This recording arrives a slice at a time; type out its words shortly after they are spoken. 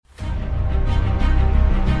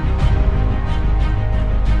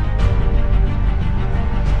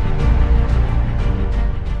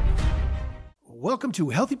welcome to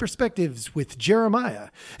Healthy Perspectives with Jeremiah,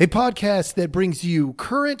 a podcast that brings you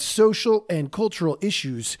current social and cultural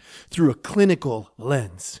issues through a clinical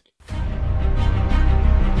lens.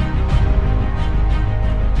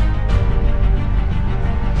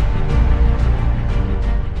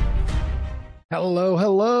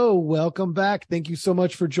 Hello. Welcome back. Thank you so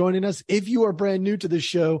much for joining us. If you are brand new to the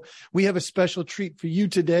show, we have a special treat for you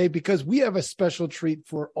today because we have a special treat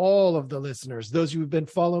for all of the listeners. Those of you who've been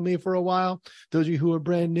following me for a while, those of you who are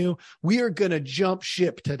brand new, we are going to jump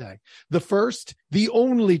ship today. The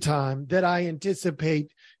only time that I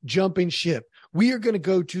anticipate jumping ship. We are going to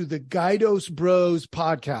go to the Guidos Bros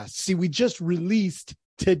podcast. See, we just released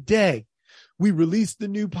today. We released the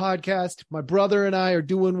new podcast. My brother and I are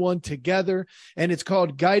doing one together, and it's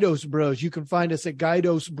called Guidos Bros. You can find us at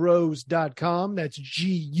guidosbros.com. That's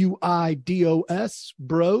Guidos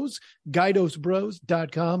Bros,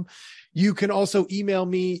 guidosbros.com. You can also email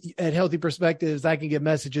me at Healthy Perspectives. I can get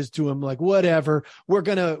messages to them like whatever. We're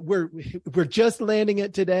just landing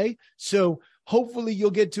it today. So hopefully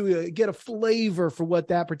you'll get a flavor for what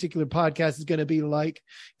that particular podcast is going to be like.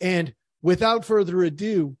 And without further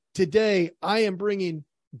ado, today, I am bringing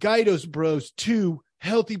Guidos Bros to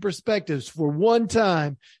Healthy Perspectives for one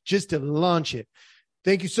time just to launch it.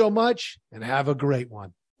 Thank you so much and have a great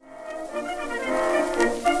one.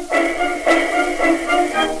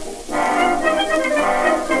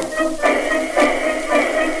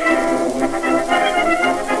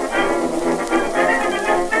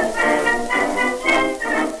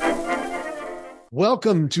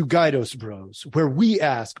 Welcome to Guidos Bros, where we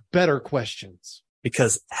ask better questions.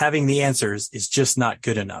 Because having the answers is just not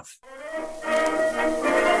good enough.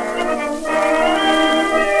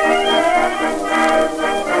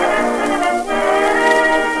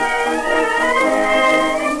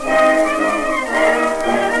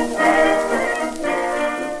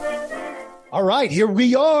 All right, here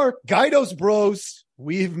we are, Guidos Bros.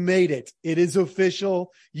 We've made it. It is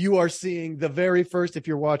official. You are seeing the very first, if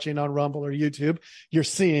you're watching on Rumble or YouTube, you're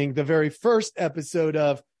seeing the very first episode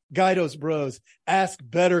of Guidos Bros, ask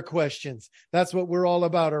better questions. That's what we're all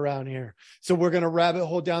about around here. So we're going to rabbit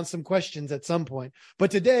hole down some questions at some point.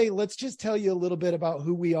 But today, let's just tell you a little bit about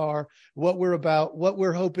who we are, what we're about, what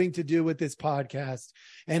we're hoping to do with this podcast.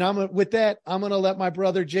 And I'm going to let my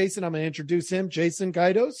brother Jason, I'm going to introduce him. Jason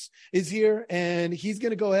Guidos is here, and he's going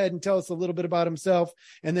to go ahead and tell us a little bit about himself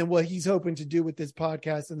and then what he's hoping to do with this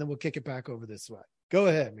podcast. And then we'll kick it back over this way. Go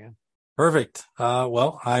ahead, man. Perfect.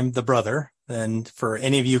 Well, I'm the brother. And for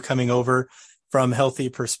any of you coming over from Healthy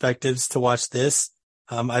Perspectives to watch this,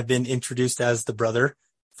 I've been introduced as the brother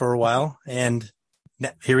for a while. And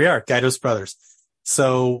here we are, Guidos Brothers.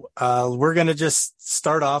 So we're going to just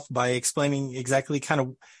start off by explaining exactly kind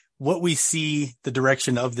of what we see the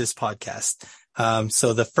direction of this podcast.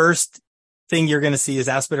 So the first thing you're going to see is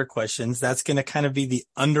ask better questions. That's going to kind of be the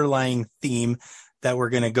underlying theme that we're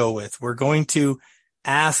going to go with. We're going to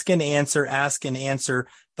ask and answer,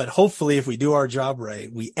 but hopefully if we do our job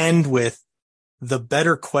right, we end with the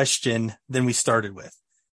better question than we started with.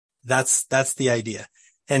 That's the idea.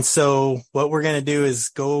 And so what we're going to do is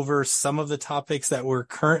go over some of the topics that we're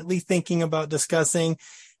currently thinking about discussing,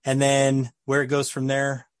 and then where it goes from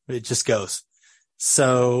there, it just goes.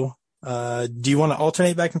 So, do you want to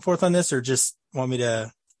alternate back and forth on this, or just want me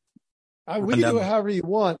to? We can do it however you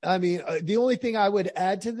want. I mean, the only thing I would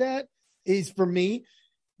add to that is, for me,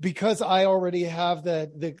 because I already have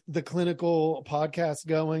the clinical podcast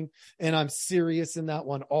going and I'm serious in that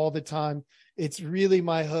one all the time. It's really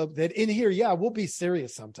my hope that in here, we'll be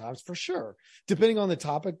serious sometimes for sure, depending on the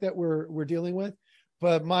topic that we're dealing with.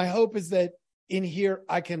 But my hope is that in here,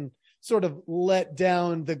 I can sort of let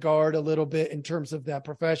down the guard a little bit in terms of that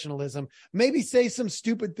professionalism, maybe say some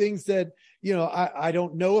stupid things that, I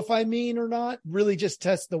don't know if I mean or not, really just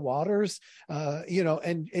test the waters,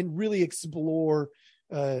 and really explore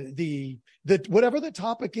the whatever the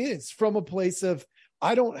topic is from a place of,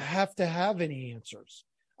 I don't have to have any answers.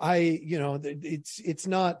 It's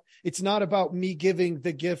not about me giving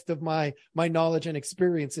the gift of my knowledge and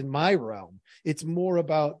experience in my realm. It's more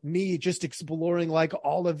about me just exploring, like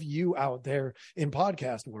all of you out there in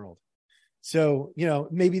podcast world. So,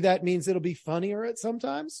 maybe that means it'll be funnier at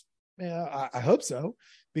sometimes. Yeah, I hope so,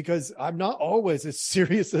 because I'm not always as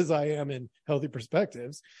serious as I am in Healthy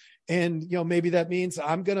Perspectives. And, maybe that means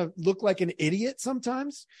I'm going to look like an idiot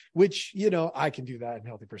sometimes, which, I can do that in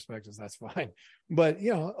Healthy Perspectives. That's fine. But,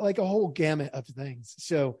 like a whole gamut of things.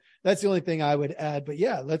 So that's the only thing I would add. But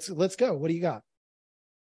yeah, let's go. What do you got?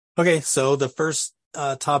 Okay. So the first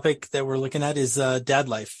topic that we're looking at is dad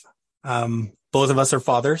life. Both of us are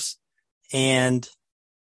fathers. And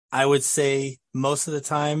I would say most of the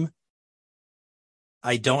time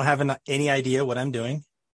I don't have any idea what I'm doing,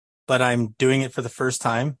 but I'm doing it for the first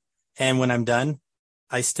time. And when I'm done,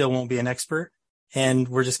 I still won't be an expert. And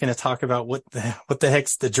we're just going to talk about what the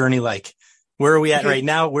heck's the journey like? Where are we at right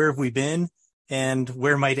now? Where have we been? And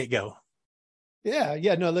where might it go?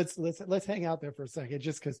 Yeah. No, let's hang out there for a second,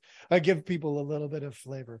 just because I give people a little bit of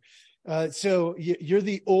flavor. So you're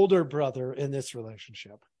the older brother in this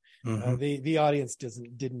relationship. Mm-hmm. The audience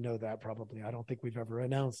didn't know that, probably. I don't think we've ever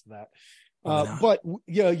announced that. But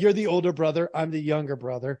you're the older brother. I'm the younger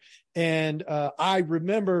brother. And I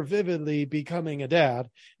remember vividly becoming a dad,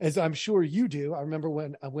 as I'm sure you do. I remember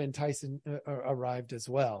when Tyson arrived as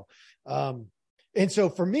well. And so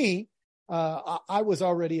for me, I was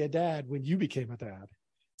already a dad when you became a dad.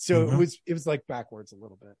 So mm-hmm. it was like backwards a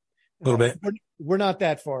little bit. We're not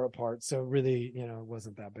that far apart, so really, it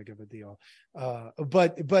wasn't that big of a deal.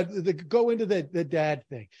 But go into the dad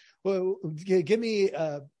thing. Well, give me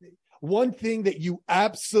one thing that you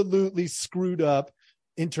absolutely screwed up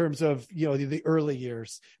in terms of, the early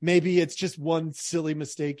years. Maybe it's just one silly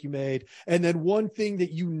mistake you made, and then one thing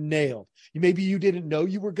that you nailed. Maybe you didn't know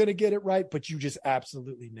you were going to get it right, but you just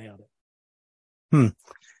absolutely nailed it.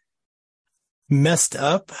 Messed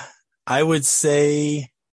up, I would say.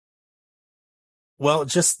 Well,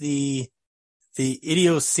 just the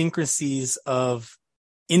idiosyncrasies of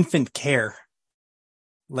infant care.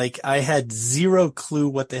 Like, I had zero clue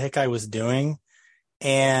what the heck I was doing,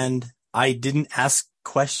 and I didn't ask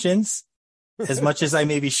questions as much as I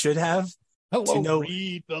maybe should have.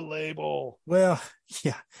 Read the label. Well,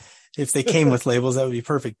 yeah, if they came with labels, that would be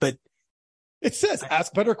perfect. But it says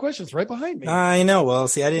ask better questions right behind me. I know. Well,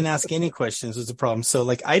 see, I didn't ask any questions was the problem. So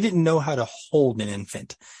I didn't know how to hold an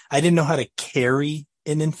infant. I didn't know how to carry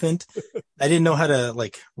an infant. I didn't know how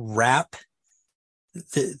to wrap.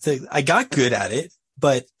 I got good at it,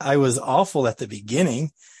 but I was awful at the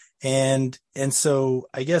beginning. And so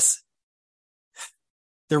I guess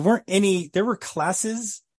there were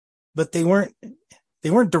classes, but they weren't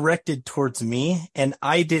directed towards me. And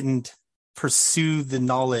I didn't pursue the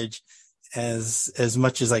knowledge as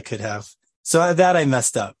much as I could have. So that I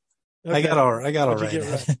messed up. Okay. I got all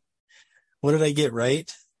right. What did I get right?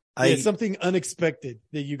 Something unexpected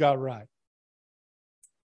that you got right.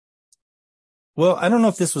 Well, I don't know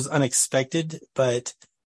if this was unexpected, but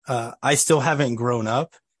I still haven't grown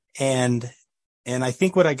up, and I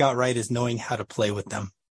think what I got right is knowing how to play with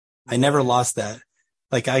them. I never lost that.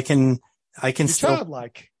 I can You're still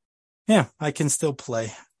childlike. Yeah, I can still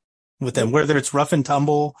play with them, whether it's rough and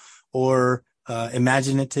tumble or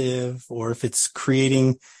imaginative, or if it's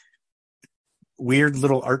creating weird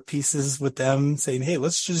little art pieces with them, saying, "Hey,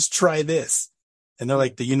 let's just try this," and they're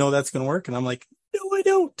like, "Do you know that's going to work?" And I'm like, "No, I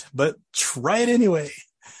don't, but try it anyway."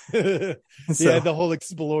 Yeah, the whole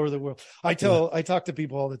explore the world. I talk to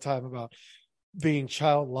people all the time about being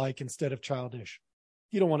childlike instead of childish.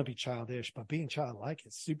 You don't want to be childish, but being childlike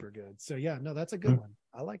is super good. So yeah, no, that's a good one.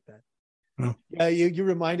 I like that. Yeah, you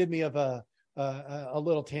reminded me of a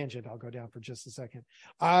little tangent. I'll go down for just a second.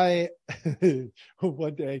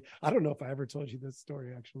 One day, I don't know if I ever told you this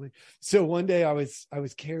story actually. So one day I was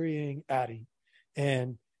carrying Addie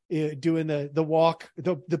and doing the walk,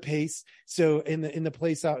 the pace. So in the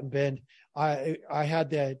place out in Bend, I had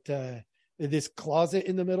that this closet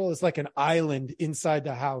in the middle. It's like an island inside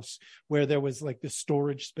the house where there was the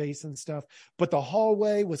storage space and stuff. But the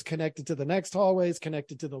hallway was connected to the next hallways,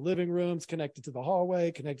 connected to the living rooms, connected to the hallway,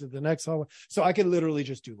 connected to the next hallway. So I could literally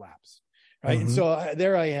just do laps. Right. Mm-hmm. And so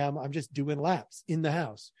there I am. I'm just doing laps in the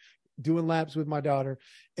house, doing laps with my daughter,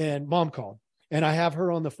 and mom called. And I have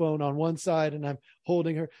her on the phone on one side, and I'm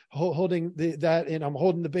holding her, and I'm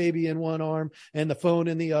holding the baby in one arm and the phone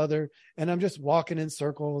in the other. And I'm just walking in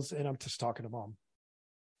circles, and I'm just talking to mom.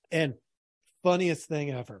 And funniest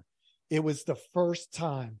thing ever, it was the first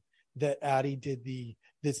time that Addie did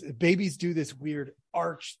this. Babies do this weird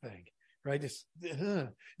arch thing, right?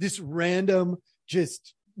 This random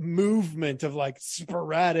just movement of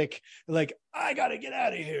sporadic, I got to get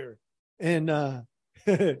out of here. And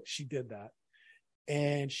she did that.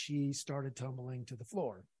 And she started tumbling to the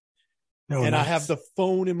floor. Oh, and nice. I have the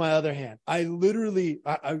phone in my other hand. I literally,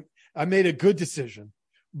 I made a good decision,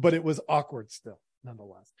 but it was awkward still,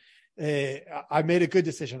 nonetheless. I made a good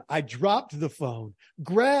decision. I dropped the phone,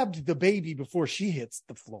 grabbed the baby before she hits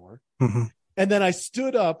the floor. Mm-hmm. And then I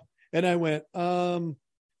stood up and I went,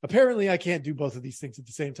 apparently I can't do both of these things at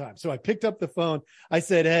the same time. So I picked up the phone. I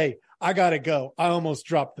said, "Hey, I got to go. I almost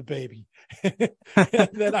dropped the baby." And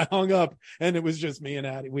then I hung up, and it was just me and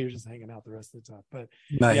Addie. We were just hanging out the rest of the time. But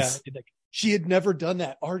nice. Yeah, she had never done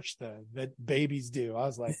that arch thing that babies do. I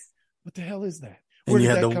was like, what the hell is that? Where And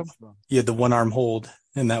did that come from? you had the one arm hold,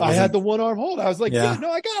 and that I had the one arm hold. I was like, yeah,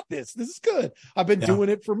 no, I got this. This is good. I've been doing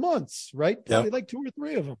it for months, right? Probably like 2 or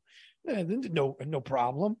 3 of them. Man, no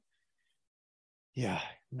problem. Yeah,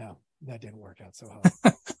 no, that didn't work out so well.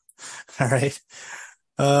 All right.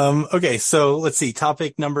 Okay, so let's see.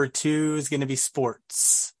 Topic number 2 is going to be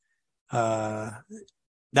sports.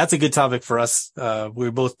 That's a good topic for us. We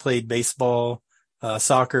both played baseball,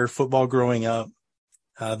 soccer, football growing up.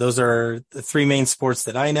 Those are the 3 main sports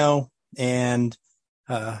that I know. And,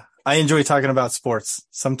 I enjoy talking about sports.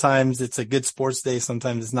 Sometimes it's a good sports day.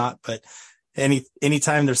 Sometimes it's not, but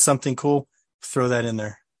anytime there's something cool, throw that in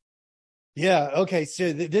there. Yeah. Okay.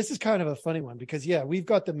 So this is kind of a funny one because we've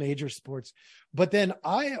got the major sports, but then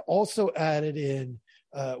I also added in,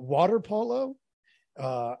 water polo.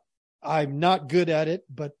 I'm not good at it,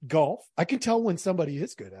 but golf, I can tell when somebody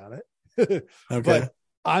is good at it, Okay. but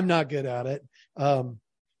I'm not good at it.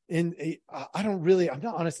 And I'm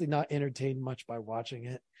not honestly not entertained much by watching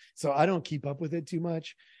it. So I don't keep up with it too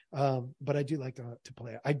much. But I do like to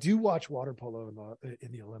play it. I do watch water polo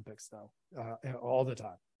in the Olympics though, all the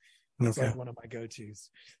time. It's like one of my go-tos.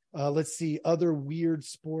 Let's see other weird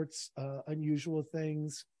sports, unusual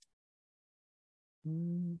things.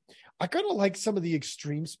 I kind of like some of the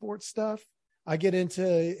extreme sports stuff. I get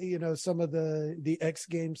into, some of the X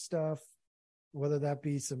Games stuff, whether that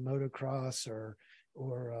be some motocross or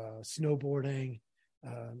snowboarding.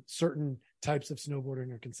 Certain types of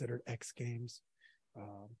snowboarding are considered X Games.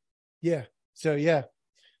 So yeah.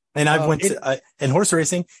 And I've went to and horse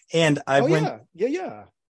racing, and I went. Yeah.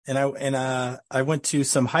 And I went to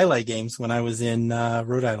some highlight games when I was in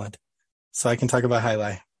Rhode Island, so I can talk about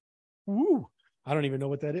highlight. Ooh, I don't even know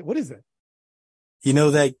what that is. What is it? You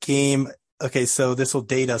know that game? Okay, so this will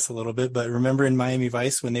date us a little bit, but remember in Miami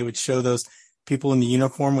Vice when they would show those people in the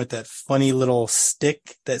uniform with that funny little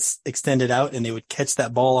stick that's extended out, and they would catch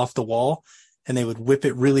that ball off the wall, and they would whip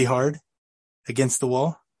it really hard against the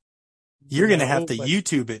wall? You're going to have to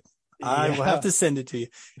YouTube it. I will have to send it to you.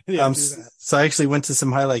 So I actually went to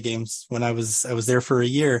some highlight games when I was there for a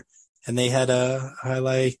year, and they had a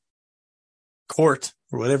highlight court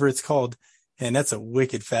or whatever it's called. And that's a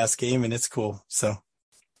wicked fast game, and it's cool. So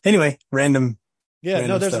anyway, random. Yeah,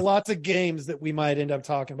 no, there's lots of games that we might end up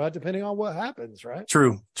talking about depending on what happens, right?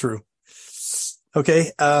 True.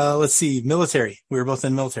 Okay. Let's see. Military. We were both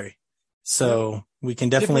in military. So we can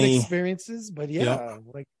definitely different experiences, but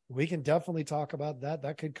like we can definitely talk about that.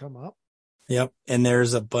 That could come up. Yep. And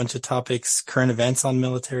there's a bunch of topics, current events on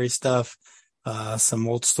military stuff, some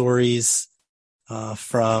old stories,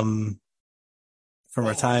 from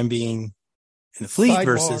our time being in the fleet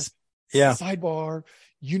sidebar.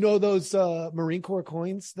 You know those Marine Corps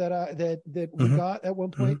coins that we got at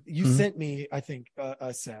one point? You sent me, I think,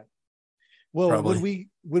 a set. Well, probably.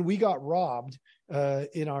 when we got robbed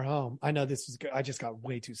in our home, I know I just got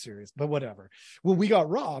way too serious, but whatever. When we got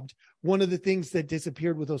robbed, one of the things that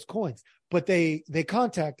disappeared with those coins, but they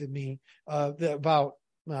contacted me about,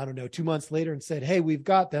 I don't know, 2 months later and said, hey, we've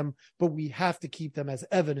got them, but we have to keep them as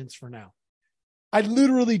evidence for now. I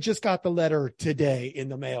literally just got the letter today in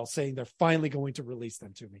the mail saying they're finally going to release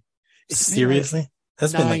them to me. Seriously?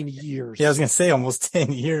 That's been 9 years. Yeah, I was going to say almost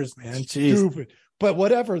 10 years, man. Jeez. Stupid. But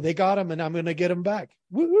whatever, they got them and I'm going to get them back.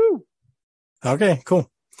 Woohoo. Okay,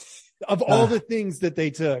 cool. Of all the things that they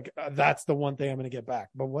took, that's the one thing I'm going to get back.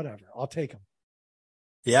 But whatever, I'll take them.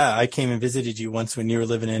 Yeah, I came and visited you once when you were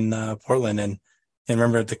living in Portland, and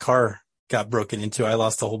remember the car got broken into. I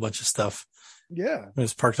lost a whole bunch of stuff. Yeah. It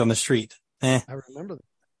was parked on the street. I remember that.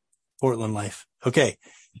 Portland life. Okay.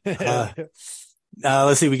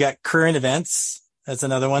 Let's see. We got current events. That's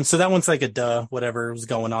another one. So that one's like a whatever was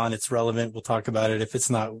going on. It's relevant. We'll talk about it.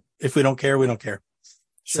 If we don't care, we don't care.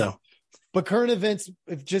 Sure. So, but current events,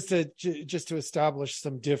 just to establish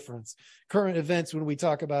some difference, current events, when we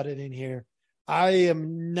talk about it in here, I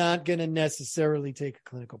am not going to necessarily take a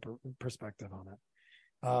clinical perspective on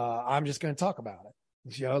it. I'm just going to talk about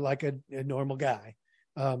it, like a normal guy.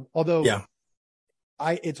 Although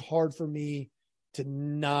it's hard for me to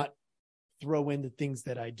not throw in the things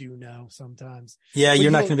that I do know sometimes. Yeah,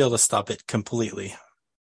 you're not going to be able to stop it completely.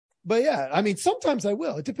 But yeah, I mean, sometimes I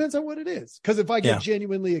will. It depends on what it is. Because if I get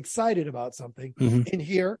genuinely excited about something in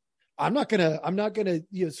here, I'm not gonna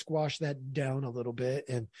squash that down a little bit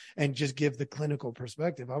and just give the clinical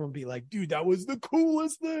perspective. I'm gonna be like, dude, that was the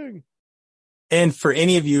coolest thing. And for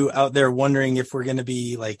any of you out there wondering if we're gonna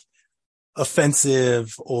be like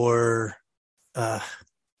offensive or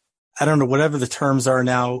I don't know, whatever the terms are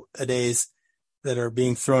nowadays that are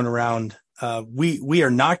being thrown around, we are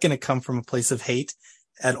not going to come from a place of hate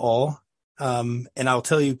at all. And I'll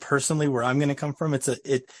tell you personally where I'm going to come from.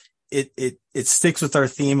 it sticks with our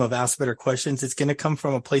theme of ask better questions. It's going to come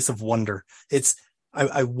from a place of wonder.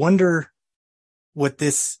 I wonder what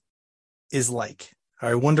this is like.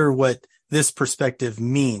 I wonder what this perspective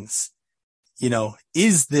means.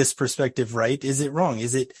 Is this perspective right? Is it wrong?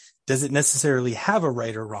 Does it necessarily have a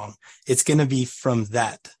right or wrong? It's going to be from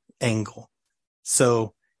that angle.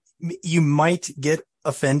 So you might get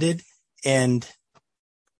offended, and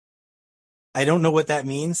I don't know what that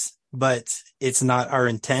means, but it's not our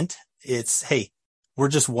intent. It's, hey, we're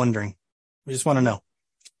just wondering. We just want to know.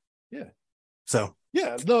 Yeah. So.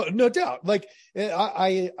 Yeah, no doubt. Like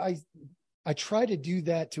I try to do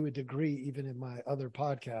that to a degree, even in my other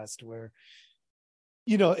podcast where,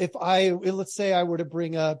 if let's say I were to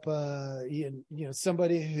bring up,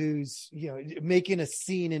 somebody who's, making a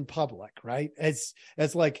scene in public, right? As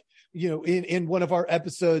like, in one of our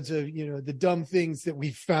episodes of, the dumb things that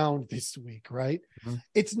we found this week, right? Mm-hmm.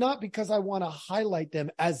 It's not because I want to highlight them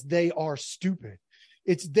as they are stupid.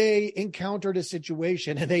 It's they encountered a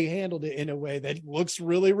situation and they handled it in a way that looks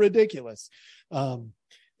really ridiculous.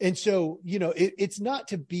 And so, it's not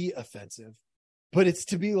to be offensive, but it's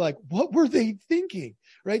to be like, what were they thinking?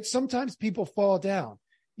 Right? Sometimes people fall down.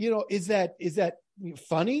 Is that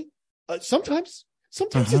funny? Sometimes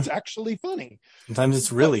mm-hmm. It's actually funny. Sometimes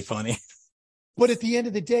it's really funny. But at the end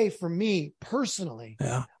of the day, for me personally,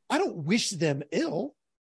 yeah. I don't wish them ill.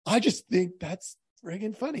 I just think that's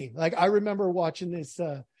friggin' funny. Like I remember watching this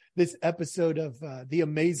episode of The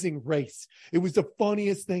Amazing Race. It was the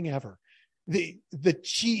funniest thing ever. The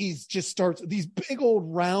cheese just starts, these big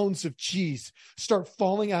old rounds of cheese start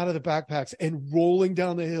falling out of the backpacks and rolling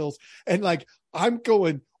down the hills. And like, I'm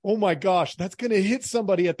going, oh my gosh, that's going to hit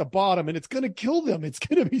somebody at the bottom and it's going to kill them. It's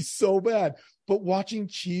going to be so bad. But watching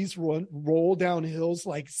cheese roll down hills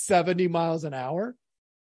like 70 miles an hour,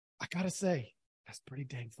 I got to say, that's pretty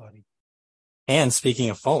dang funny. And speaking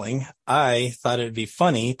of falling, I thought it'd be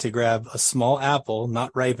funny to grab a small apple,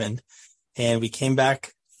 not ripened. And we came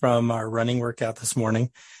back from our running workout this morning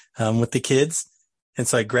with the kids. And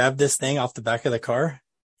so I grabbed this thing off the back of the car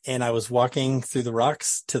and I was walking through the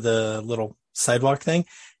rocks to the little sidewalk thing.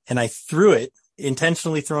 And I threw it,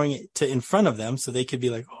 intentionally throwing it to in front of them so they could be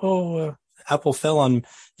like, oh, apple fell on,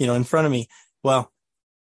 in front of me. Well,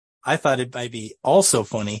 I thought it might be also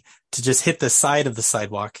funny to just hit the side of the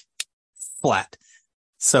sidewalk flat.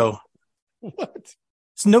 So what?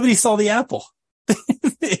 So nobody saw the apple.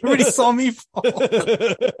 Everybody saw me fall.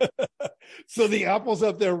 So the apple's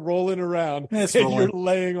up there rolling around and you're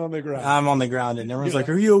laying on the ground. I'm on the ground and everyone's like,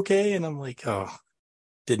 are you okay? And I'm like, oh,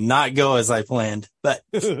 did not go as I planned. But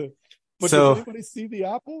But so, did anybody see the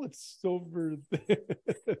apple? It's over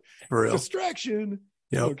for real. Distraction.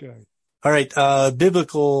 Yep. Okay. All right.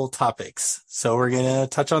 Biblical topics. So we're going to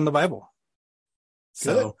touch on the Bible.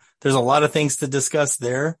 So there's a lot of things to discuss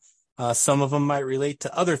there. Some of them might relate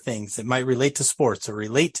to other things. It might relate to sports or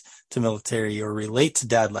relate to military or relate to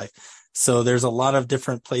dad life. So there's a lot of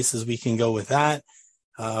different places we can go with that.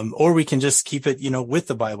 Or we can just keep it, with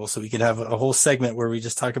the Bible. So we could have a whole segment where we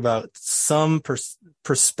just talk about some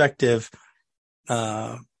perspective,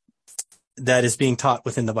 that is being taught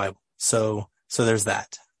within the Bible. So there's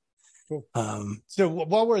that. Cool. So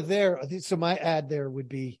while we're there, so my ad there would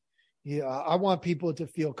be, I want people to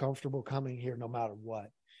feel comfortable coming here no matter what.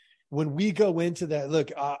 When we go into that,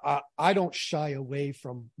 look, I don't shy away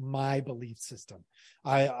from my belief system.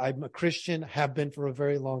 I'm a Christian, have been for a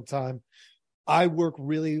very long time. I work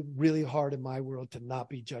really, really hard in my world to not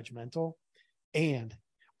be judgmental. And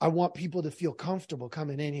I want people to feel comfortable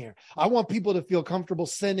coming in here. I want people to feel comfortable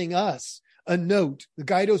sending us a note, the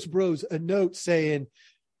Guidos Bros, a note saying,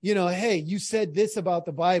 hey, you said this about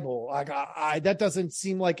the Bible. Like that doesn't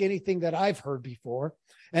seem like anything that I've heard before.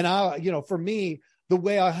 And for me, the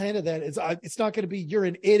way I handle that is it's not going to be, you're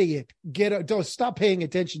an idiot. Don't stop paying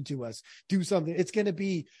attention to us. Do something. It's going to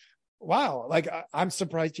be, wow. Like I'm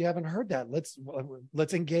surprised you haven't heard that.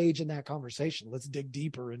 Let's engage in that conversation. Let's dig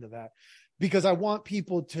deeper into that because I want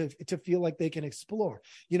people to feel like they can explore.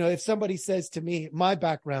 If somebody says to me, my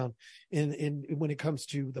background in when it comes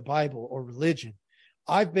to the Bible or religion,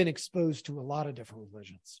 I've been exposed to a lot of different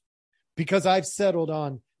religions. Because I've settled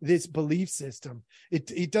on this belief system,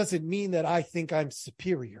 it doesn't mean that I think I'm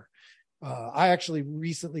superior. I actually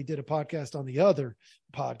recently did a podcast on the other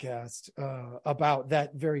podcast about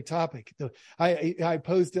that very topic. I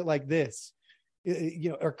posed it like this: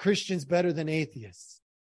 are Christians better than atheists?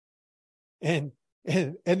 And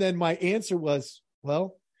then my answer was,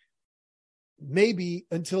 well, maybe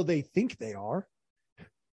until they think they are,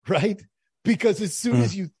 right? Because as soon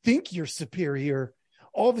as you think you're superior,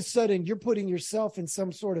 all of a sudden you're putting yourself in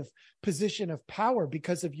some sort of position of power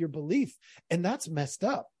because of your belief. And that's messed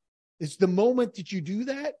up. It's the moment that you do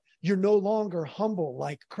that, you're no longer humble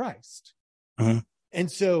like Christ. Mm-hmm.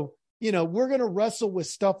 And so, we're going to wrestle with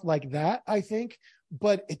stuff like that, I think,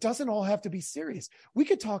 but it doesn't all have to be serious. We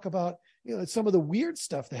could talk about, some of the weird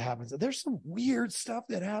stuff that happens. There's some weird stuff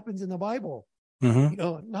that happens in the Bible.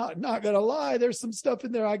 Mm-hmm. Not going to lie. There's some stuff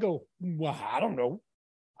in there. I go, well, I don't know.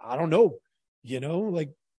 Like,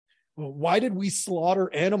 well, why did we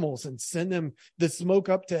slaughter animals and send them the smoke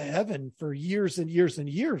up to heaven for years and years and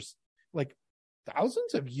years? Like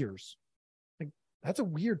thousands of years. Like that's a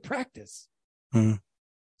weird practice. Mm-hmm.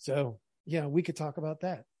 So yeah, we could talk about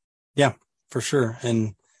that. Yeah, for sure.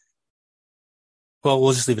 And well,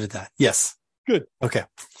 we'll just leave it at that. Yes. Good. Okay.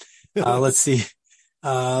 Let's see.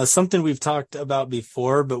 Something we've talked about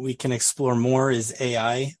before, but we can explore more is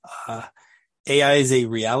AI. AI is a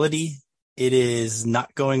reality. It is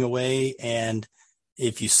not going away. And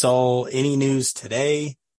if you saw any news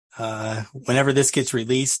today, whenever this gets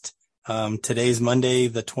released, today's Monday,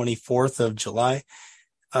 the 24th of July,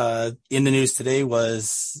 in the news today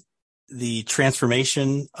was the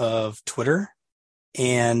transformation of Twitter,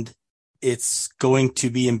 and it's going to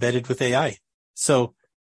be embedded with AI. So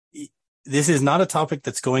this is not a topic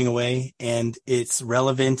that's going away, and it's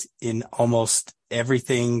relevant in almost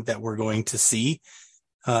everything that we're going to see.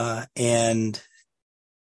 And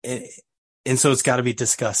so it's got to be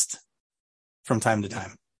discussed from time to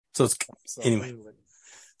time. So it's Absolutely. Anyway.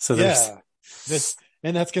 So there's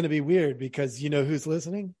that's going to be weird because who's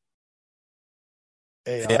listening?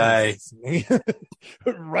 AI.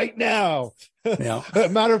 Right now. Yeah.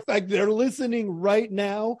 Matter of fact, they're listening right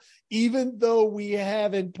now, even though we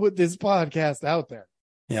haven't put this podcast out there.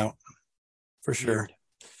 Yeah, for sure.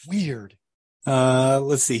 Weird.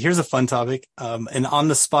 Let's see. Here's a fun topic. An on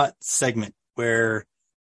the spot segment where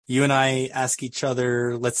you and I ask each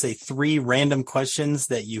other, let's say 3 random questions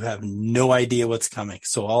that you have no idea what's coming.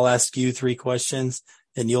 So I'll ask you 3 questions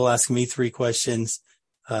and you'll ask me 3 questions.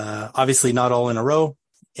 Obviously not all in a row,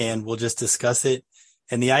 and we'll just discuss it.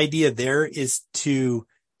 And the idea there is to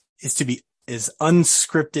be as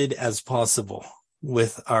unscripted as possible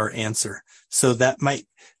with our answer. So that might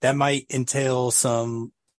entail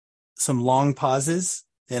some long pauses.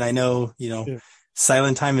 And I know, Yeah.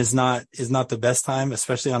 Silent time is not the best time,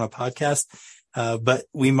 especially on a podcast. But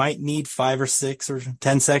we might need 5 or 6 or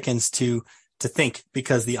 10 seconds to think,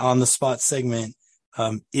 because the on the spot segment,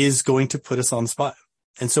 is going to put us on the spot.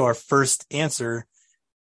 And so our first answer,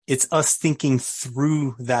 it's us thinking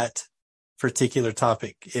through that particular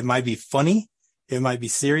topic. It might be funny. It might be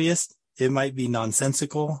serious. It might be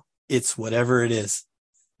nonsensical. It's whatever it is.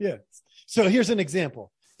 Yeah. So here's an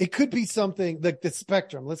example. It could be something like the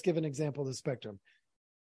spectrum. Let's give an example of the spectrum.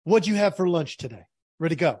 What'd you have for lunch today?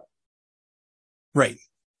 Ready to go? Right.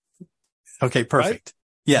 Okay, perfect. Right?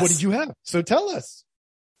 Yes. What did you have? So tell us.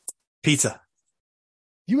 Pizza.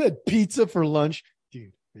 You had pizza for lunch?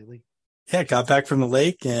 Dude, really? Yeah, got back from the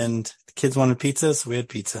lake and the kids wanted pizza, so we had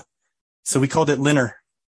pizza. So we called it Linner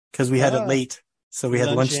because we had it late. So we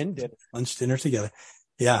had lunch dinner together.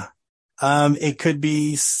 Yeah. It could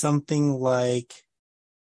be something like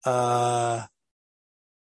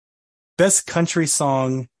best country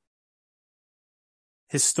song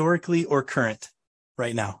historically or current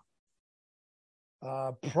right now.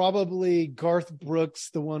 Probably Garth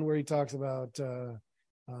Brooks, the one where he talks about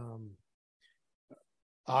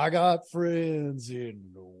I got friends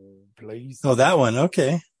in no place. Oh, that one.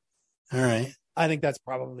 Okay. All right. I think that's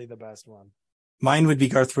probably the best one. Mine would be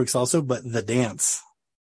Garth Brooks also, but The Dance.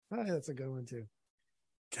 Oh, that's a good one too.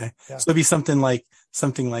 Okay. Yeah. So it'd be something like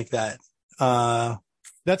that.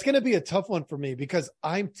 That's going to be a tough one for me because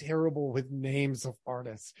I'm terrible with names of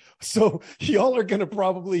artists. So y'all are going to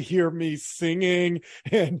probably hear me singing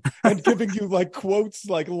and giving you like quotes,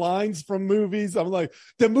 like lines from movies. I'm like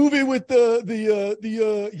the movie with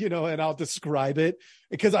and I'll describe it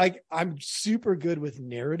because I'm super good with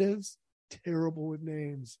narratives, terrible with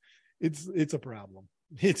names. It's a problem.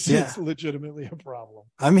 It's legitimately a problem.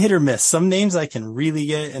 I'm hit or miss. Some names I can really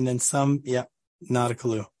get, and then some, not a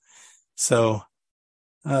clue. So,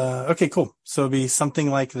 okay, cool. So it'll be something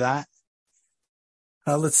like that.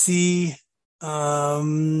 Let's see.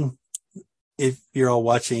 If you're all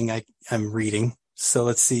watching, I'm reading. So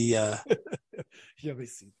let's see. We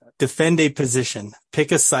see that. Defend a position.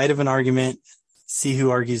 Pick a side of an argument. See who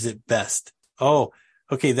argues it best. Oh,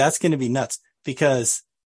 okay. That's going to be nuts because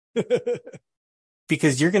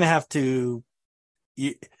you're going to have to.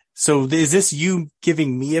 So is this you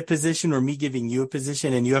giving me a position or me giving you a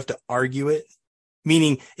position and you have to argue it?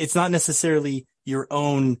 Meaning it's not necessarily your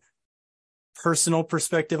own personal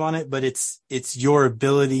perspective on it, but it's your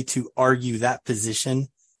ability to argue that position.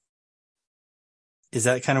 Is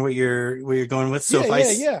that kind of what you're going with? So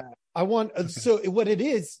yeah. I want, so what it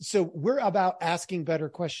is, so we're about asking better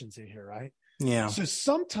questions in here, right? Yeah. So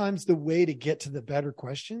sometimes the way to get to the better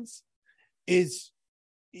questions is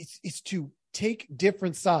to take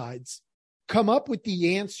different sides, come up with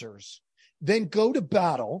the answers, then go to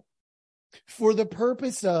battle for the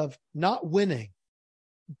purpose of not winning,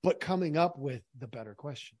 but coming up with the better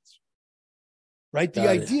questions, right? The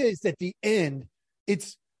idea is at the end,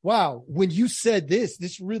 it's, wow, when you said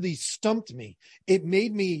this really stumped me. It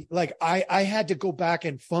made me like, I had to go back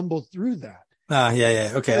and fumble through that.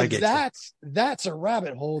 Yeah. Okay. I get that's a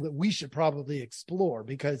rabbit hole that we should probably explore,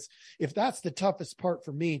 because if that's the toughest part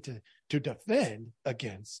for me to defend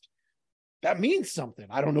against, that means something.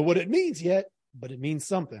 I don't know what it means yet, but it means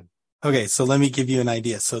something. Okay. So let me give you an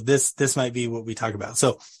idea. So this might be what we talk about.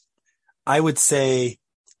 So I would say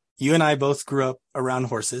you and I both grew up around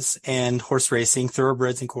horses and horse racing,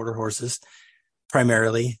 thoroughbreds and quarter horses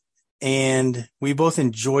primarily. And we both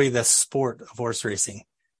enjoy the sport of horse racing.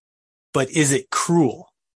 But is it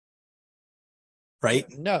cruel? Right?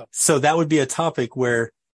 No. So that would be a topic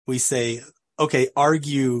where we say, okay,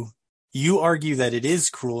 you argue that it is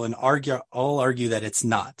cruel, and I'll argue that it's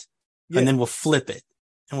not. Yeah. And then we'll flip it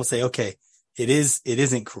and we'll say, okay, it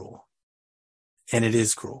isn't cruel, and it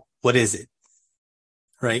is cruel. What is it?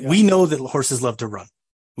 Right? Yeah. We know that horses love to run.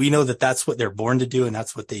 We know that that's what they're born to do, and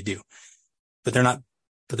that's what they do. But they're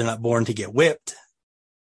not born to get whipped,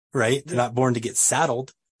 right? They're not born to get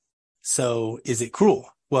saddled. So is it cruel?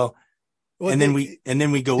 Well, and then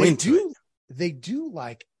we go into it. They do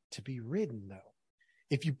like to be ridden, though.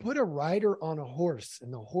 If you put a rider on a horse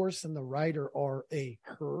and the horse and the rider are a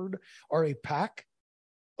herd, are a pack,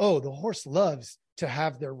 the horse loves to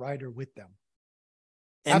have their rider with them.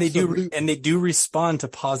 And they do respond to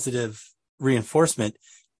positive reinforcement,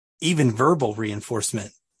 even verbal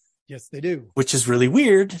reinforcement. Yes, they do. Which is really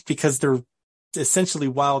weird because they're essentially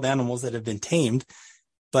wild animals that have been tamed.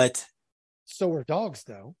 But so are dogs,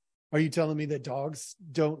 though. Are you telling me that dogs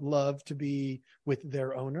don't love to be with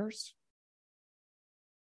their owners?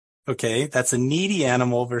 Okay, that's a needy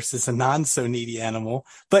animal versus a non so needy animal.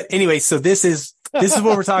 But anyway, so this is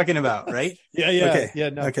what we're talking about, right? Yeah. Okay. Yeah.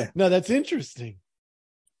 No. Okay. No, that's interesting.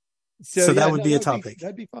 So that would be a topic.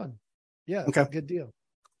 That'd be fun. Yeah. Okay. Good deal.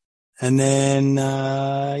 And then,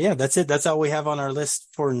 that's it. That's all we have on our list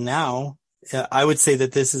for now. I would say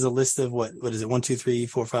that this is a list of what is it? 1, 2, 3,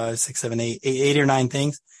 4, 5, 6, 7, 8 or 9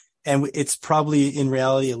 things. And it's probably in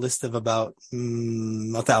reality a list of about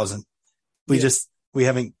 1,000. We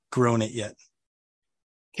haven't grown it yet.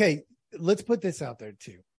 Okay. Let's put this out there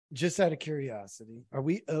too. Just out of curiosity, are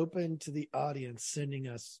we open to the audience sending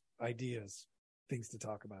us ideas, things to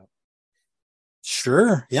talk about?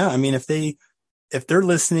 Sure. Yeah. I mean, if they're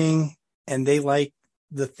listening and they like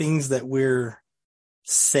the things that we're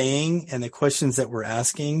saying and the questions that we're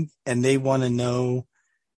asking, and they want to know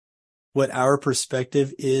what our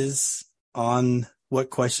perspective is on what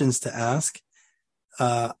questions to ask,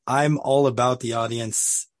 I'm all about the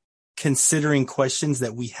audience considering questions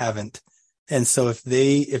that we haven't. And so if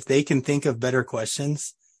they can think of better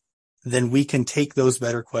questions, then we can take those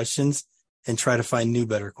better questions and try to find new,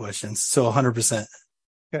 better questions. So 100%.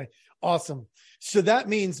 Okay. Awesome. So that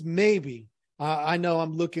means maybe, I know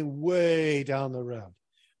I'm looking way down the road,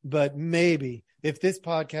 but maybe if this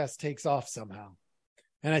podcast takes off somehow,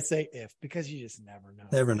 and I say if, because you just never know.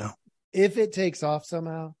 Never know. If it takes off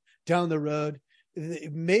somehow down the road,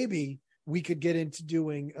 maybe we could get into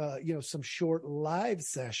doing, some short live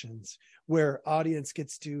sessions where audience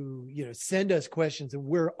gets to, send us questions and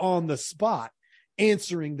we're on the spot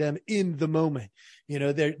answering them in the moment.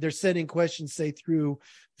 They're sending questions, say through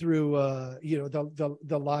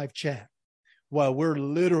the live chat while we're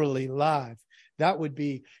literally live. That would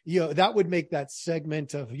be, that would make that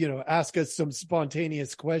segment of, ask us some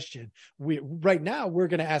spontaneous question. Right now we're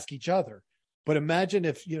going to ask each other, but imagine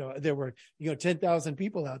if, there were, 10,000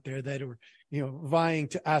 people out there that were, vying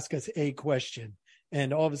to ask us a question.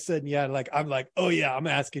 And all of a sudden, I'm like, oh yeah, I'm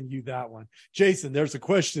asking you that one. Jason, there's a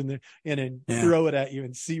question there, and then throw it at you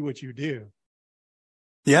and see what you do.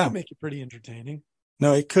 Yeah. That'd make it pretty entertaining.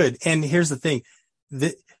 No, it could. And here's the thing.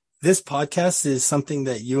 This podcast is something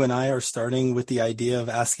that you and I are starting with the idea of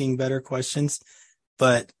asking better questions.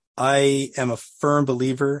 But I am a firm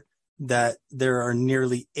believer that there are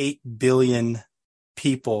nearly 8 billion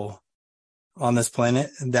people on this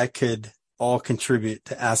planet that could all contribute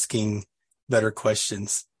to asking better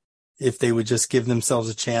questions if they would just give themselves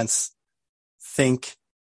a chance, think,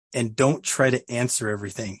 and don't try to answer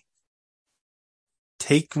everything.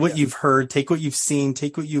 Take what you've heard, take what you've seen,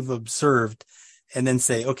 take what you've observed, and then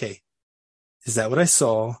say, okay, is that what I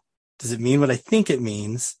saw? Does it mean what I think it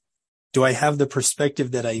means? Do I have the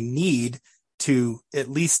perspective that I need to at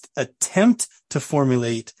least attempt to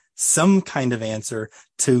formulate some kind of answer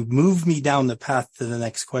to move me down the path to the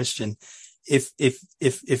next question? If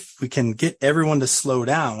we can get everyone to slow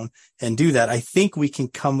down and do that, I think we can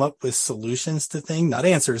come up with solutions to things, not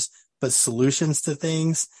answers, but solutions to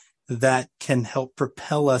things that can help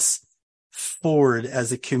propel us forward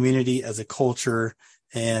as a community, as a culture,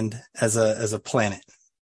 and as a planet.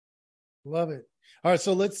 Love it. All right.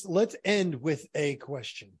 So let's end with a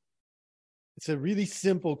question. It's a really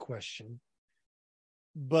simple question,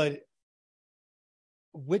 but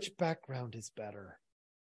which background is better?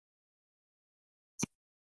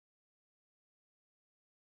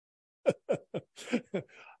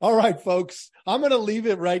 All right, folks, I'm going to leave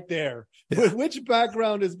it right there. Yeah. Which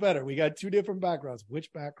background is better? We got two different backgrounds.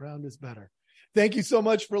 Which background is better? Thank you so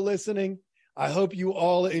much for listening. I hope you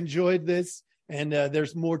all enjoyed this, and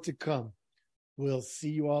there's more to come. We'll see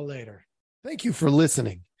you all later. Thank you for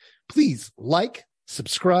listening. Please like,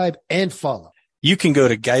 subscribe, and follow. You can go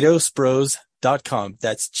to guidosbros.com.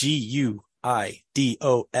 That's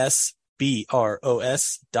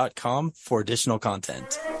GUIDOSBROS.com for additional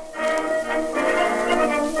content.